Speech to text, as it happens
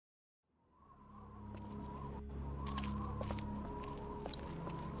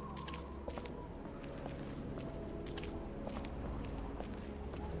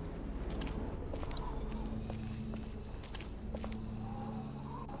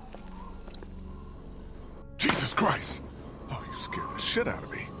Jesus Christ! Oh, you scared the shit out of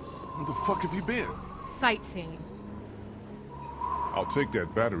me. Where the fuck have you been? Sightseeing. I'll take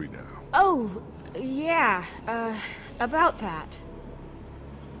that battery now. Oh, yeah, about that.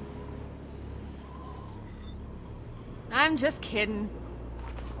 I'm just kidding.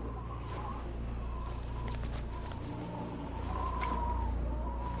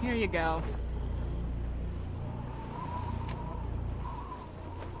 Here you go.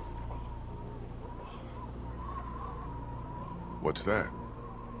 What's that?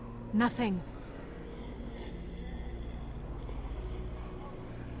 Nothing.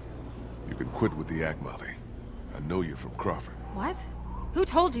 You can quit with the act, Molly. I know you're from Crawford. What? Who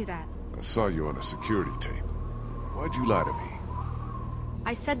told you that? I saw you on a security tape. Why'd you lie to me?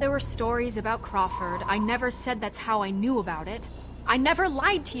 I said there were stories about Crawford. I never said that's how I knew about it. I never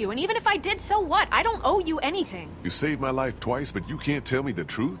lied to you, and even if I did, so what? I don't owe you anything. You saved my life twice, but you can't tell me the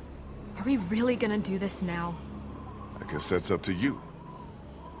truth? Are we really gonna do this now? I guess that's up to you.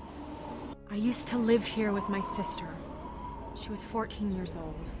 I used to live here with my sister. She was 14 years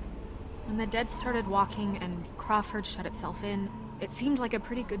old. When the dead started walking and Crawford shut itself in, it seemed like a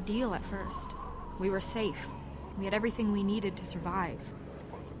pretty good deal at first. We were safe. We had everything we needed to survive.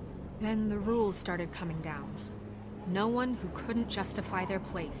 Then the rules started coming down. No one who couldn't justify their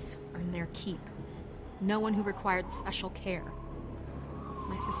place earned their keep. No one who required special care.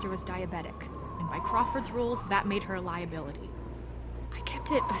 My sister was diabetic, and by Crawford's rules, that made her a liability. I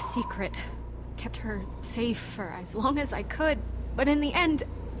kept it a secret, kept her safe for as long as I could, but in the end,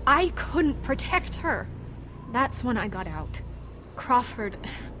 I couldn't protect her. That's when I got out. Crawford,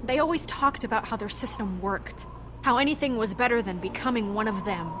 they always talked about how their system worked, how anything was better than becoming one of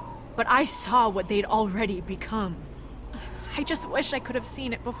them, but I saw what they'd already become. I just wish I could have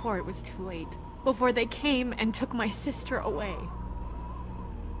seen it before it was too late, before they came and took my sister away.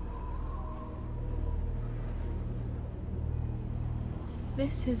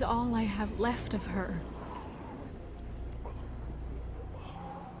 This is all I have left of her.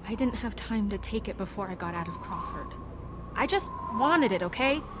 I didn't have time to take it before I got out of Crawford. I just wanted it,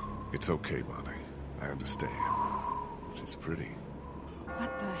 okay? It's okay, Molly. I understand. She's pretty.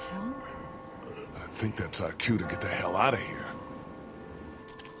 What the hell? I think that's our cue to get the hell out of here.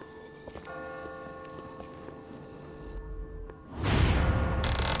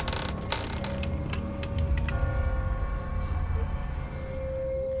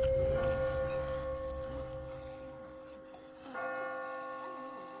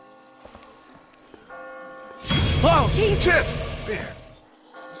 Whoa! Jesus! Shit! Ben!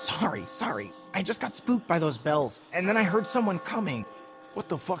 Sorry. I just got spooked by those bells, and then I heard someone coming. What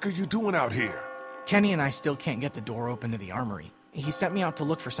the fuck are you doing out here? Kenny and I still can't get the door open to the armory. He sent me out to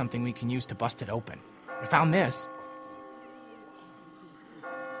look for something we can use to bust it open. I found this.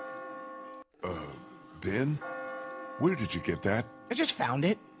 Ben? Where did you get that? I just found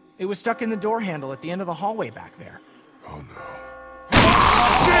it. It was stuck in the door handle at the end of the hallway back there. Oh no.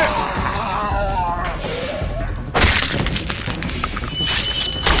 Shit!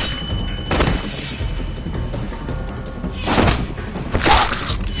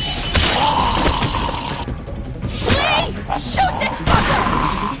 Shoot this fucker!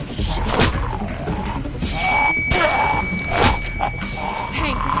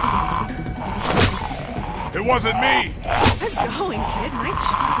 Thanks. It wasn't me! Good going, kid. Nice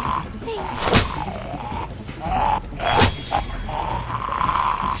shot. Thanks.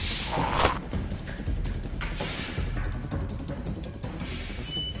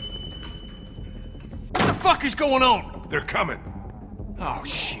 What the fuck is going on? They're coming. Oh,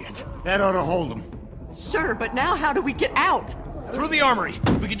 shit. That ought to hold them. Sure, but now how do we get out? Through the armory.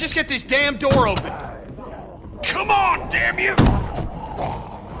 We can just get this damn door open. Come on, damn you!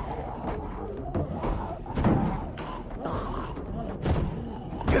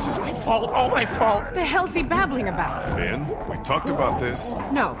 This is my fault, all my fault. What the hell's he babbling about? Ben, we talked about this.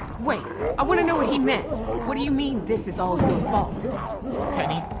 No, wait. I want to know what he meant. What do you mean this is all your fault?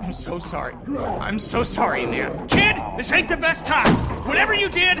 Penny, I'm so sorry. I'm so sorry, man. Kid, this ain't the best time. Whatever you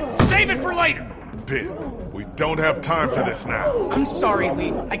did, save it for later. Ben, we don't have time for this now. I'm sorry,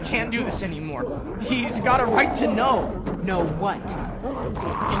 Lee. I can't do this anymore. He's got a right to know. Know what?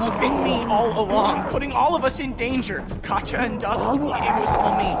 It's been me all along, putting all of us in danger. Katja and Doug, it was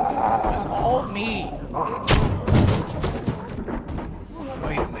all me. It was all me.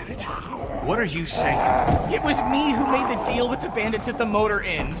 Wait a minute. What are you saying? It was me who made the deal with the bandits at the motor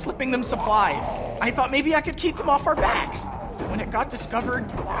inn, slipping them supplies. I thought maybe I could keep them off our backs. When it got discovered,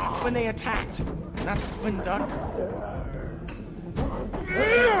 that's when they attacked. That's when Doug...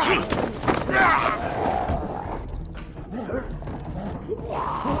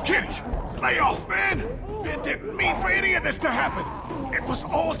 Kenny, lay off, man! Ben didn't mean for any of this to happen. It was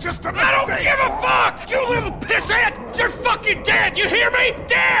all just a mistake. I don't give a fuck! You little pissant! You're fucking dead! You hear me?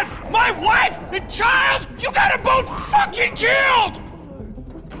 Dead! My wife and child! You got them both fucking killed!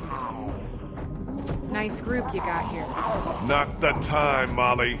 Nice group you got here. Not the time,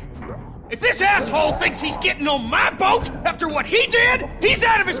 Molly. If this asshole thinks he's getting on my boat after what he did, he's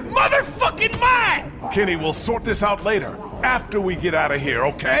out of his motherfucking mind! Kenny, we'll sort this out later. After we get out of here,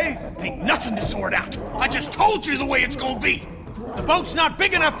 okay? Ain't nothing to sort out. I just told you the way it's gonna be. The boat's not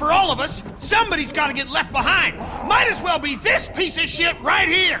big enough for all of us. Somebody's gotta get left behind. Might as well be this piece of shit right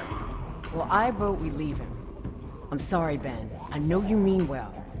here. Well, I vote we leave him. I'm sorry, Ben. I know you mean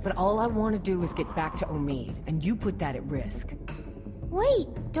well, but all I want to do is get back to Omid, and you put that at risk. Wait,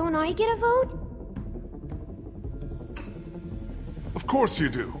 don't I get a vote? Of course you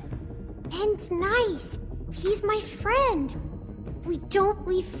do. Ben's nice. He's my friend. We don't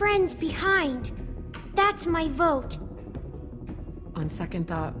leave friends behind. That's my vote. On second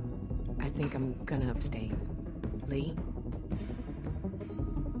thought, I think I'm gonna abstain. Lee?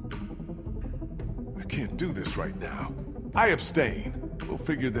 I can't do this right now. I abstain. We'll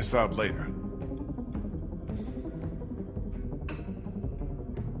figure this out later.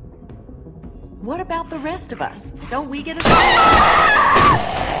 What about the rest of us? Don't we get a...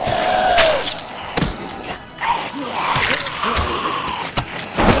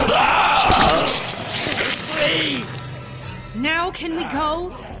 Now can we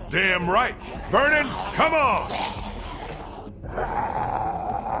go? Damn right. Vernon, come on!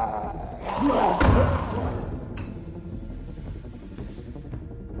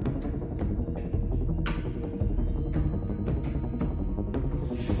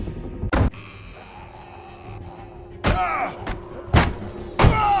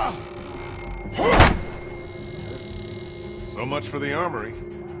 So much for the armory.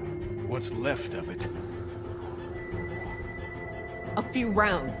 What's left of it? A few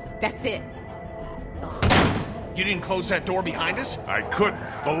rounds. That's it. You didn't close that door behind us? I couldn't.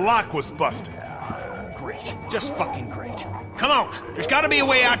 The lock was busted. Great. Just fucking great. Come on. There's gotta be a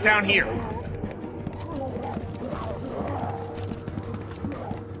way out down here.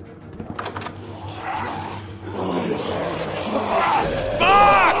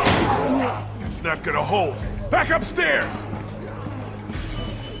 Fuck! It's not gonna hold. Back upstairs!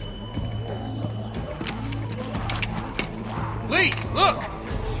 Lee, look!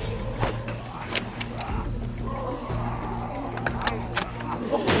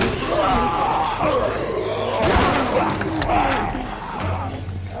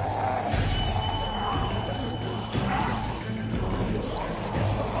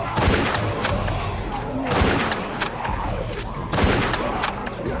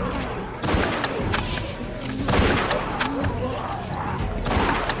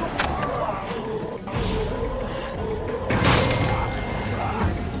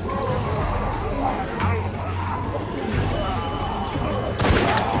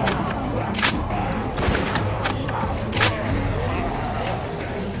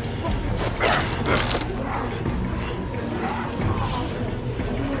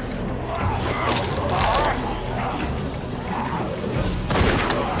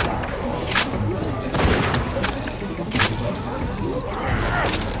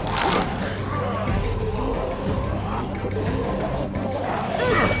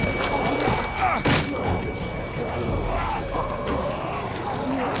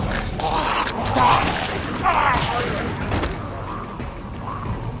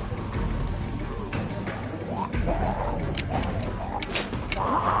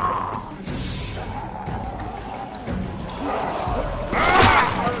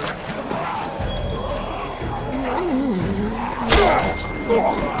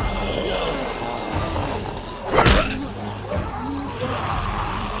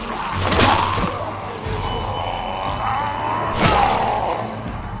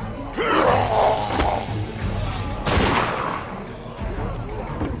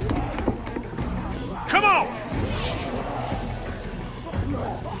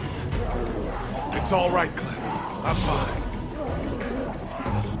 It's all right, Clem. I'm fine.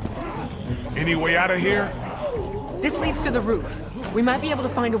 Any way out of here? This leads to the roof. We might be able to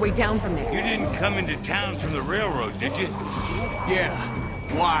find a way down from there. You didn't come into town from the railroad, did you? Yeah.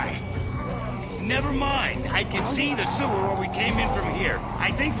 Why? Never mind. I can see the sewer where we came in from here.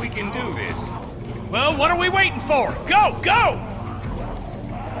 I think we can do this. Well, what are we waiting for? Go! Go!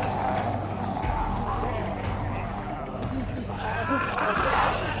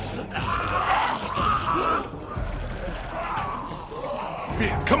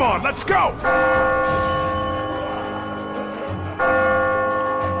 Ben, come on, let's go!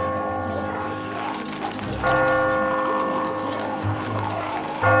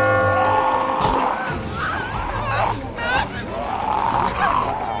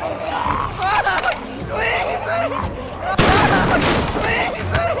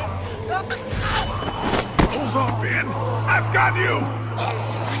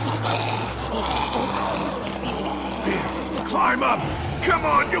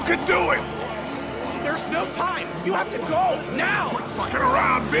 You can do it! There's no time! You have to go! Now! Quit fucking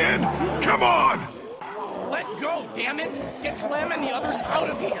around, Ben! Come on! Let go, damn it! Get Clem and the others out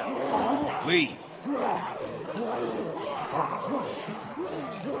of here! Lee.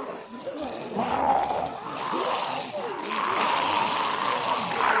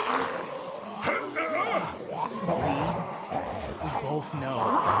 We both know.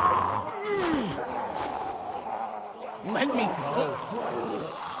 Let me go.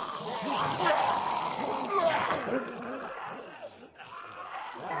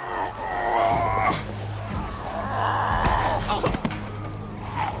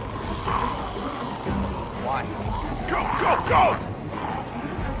 Why? Go, go, go!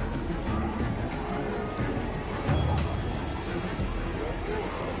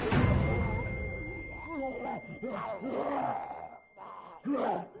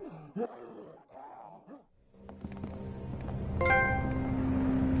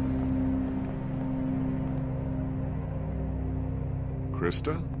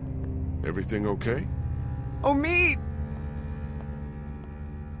 Krista? Everything okay? Omid!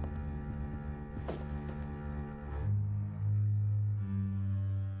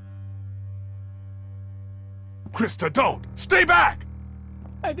 Krista, don't! Stay back!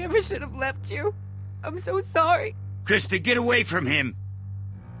 I never should have left you. I'm so sorry. Krista, get away from him.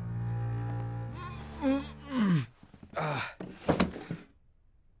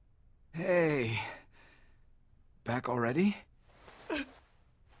 Hey. Back already?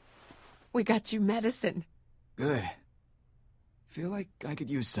 We got you medicine. Good. Feel like I could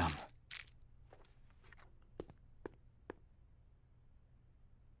use some.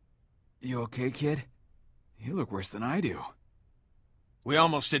 You okay, kid? You look worse than I do. We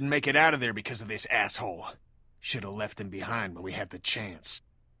almost didn't make it out of there because of this asshole. Should have left him behind when we had the chance.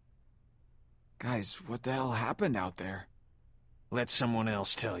 Guys, what the hell happened out there? Let someone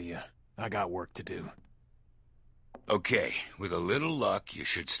else tell you. I got work to do. Okay, with a little luck, you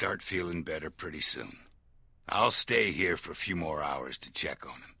should start feeling better pretty soon. I'll stay here for a few more hours to check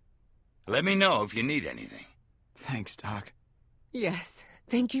on him. Let me know if you need anything. Thanks, Doc. Yes,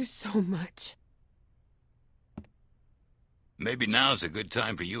 thank you so much. Maybe now's a good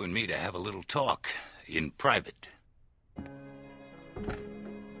time for you and me to have a little talk, in private.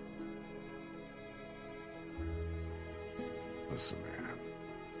 Listen, man.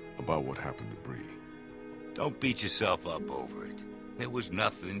 About what happened to Bree. Don't beat yourself up over it. There was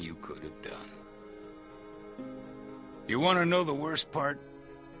nothing you could have done. You want to know the worst part?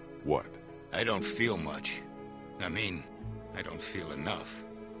 What? I don't feel much. I mean, I don't feel enough.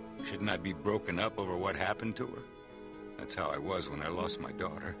 Shouldn't I be broken up over what happened to her? That's how I was when I lost my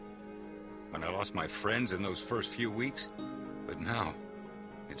daughter. When I lost my friends in those first few weeks. But now,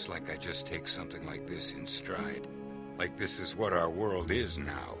 it's like I just take something like this in stride. Like this is what our world is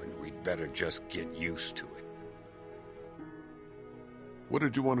now, and we'd better just get used to it. What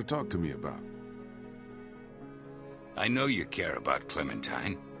did you want to talk to me about? I know you care about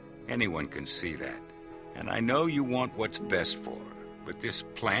Clementine. Anyone can see that. And I know you want what's best for her. But this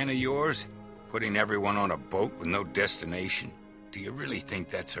plan of yours, putting everyone on a boat with no destination, do you really think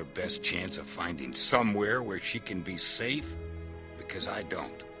that's her best chance of finding somewhere where she can be safe? Because I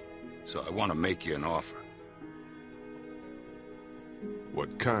don't. So I want to make you an offer.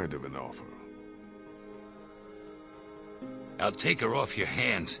 What kind of an offer? I'll take her off your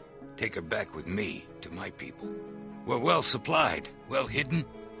hands, take her back with me, to my people. We're well supplied, well hidden,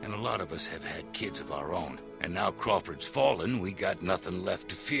 and a lot of us have had kids of our own. And now Crawford's fallen, we got nothing left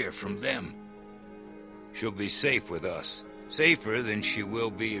to fear from them. She'll be safe with us. Safer than she will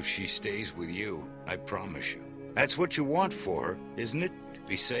be if she stays with you, I promise you. That's what you want for her, isn't it? To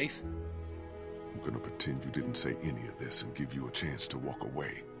be safe? I'm gonna pretend you didn't say any of this and give you a chance to walk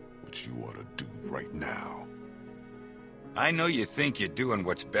away, which you ought to do right now. I know you think you're doing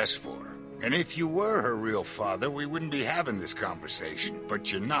what's best for her. And if you were her real father, we wouldn't be having this conversation.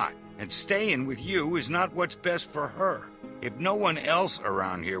 But you're not. And staying with you is not what's best for her. If no one else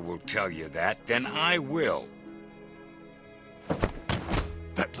around here will tell you that, then I will.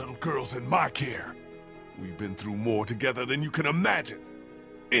 That little girl's in my care. We've been through more together than you can imagine.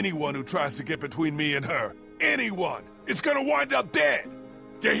 Anyone who tries to get between me and her, anyone, is gonna wind up dead.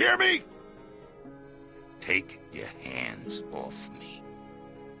 You hear me? Take your hands off me.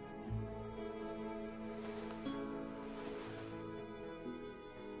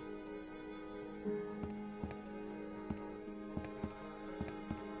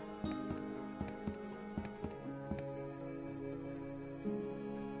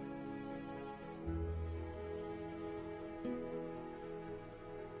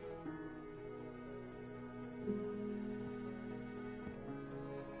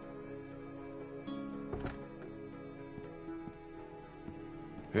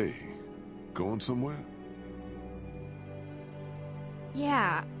 Hey, going somewhere?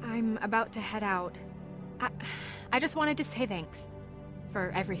 Yeah, I'm about to head out. I just wanted to say thanks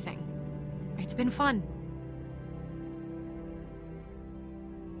for everything. It's been fun.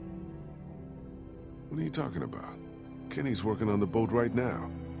 What are you talking about? Kenny's working on the boat right now.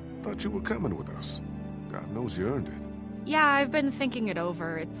 Thought you were coming with us. God knows you earned it. Yeah, I've been thinking it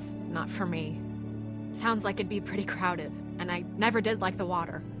over. It's not for me. Sounds like it'd be pretty crowded, and I never did like the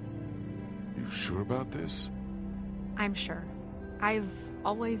water. You sure about this? I'm sure. I've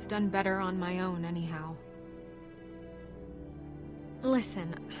always done better on my own anyhow.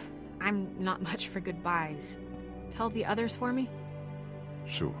 Listen, I'm not much for goodbyes. Tell the others for me?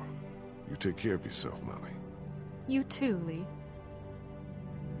 Sure. You take care of yourself, Molly. You too, Lee.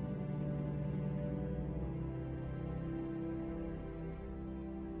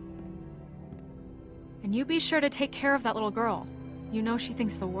 And you be sure to take care of that little girl. You know she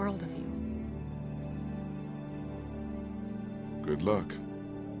thinks the world of you. Good luck.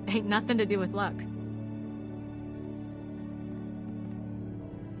 Ain't nothing to do with luck.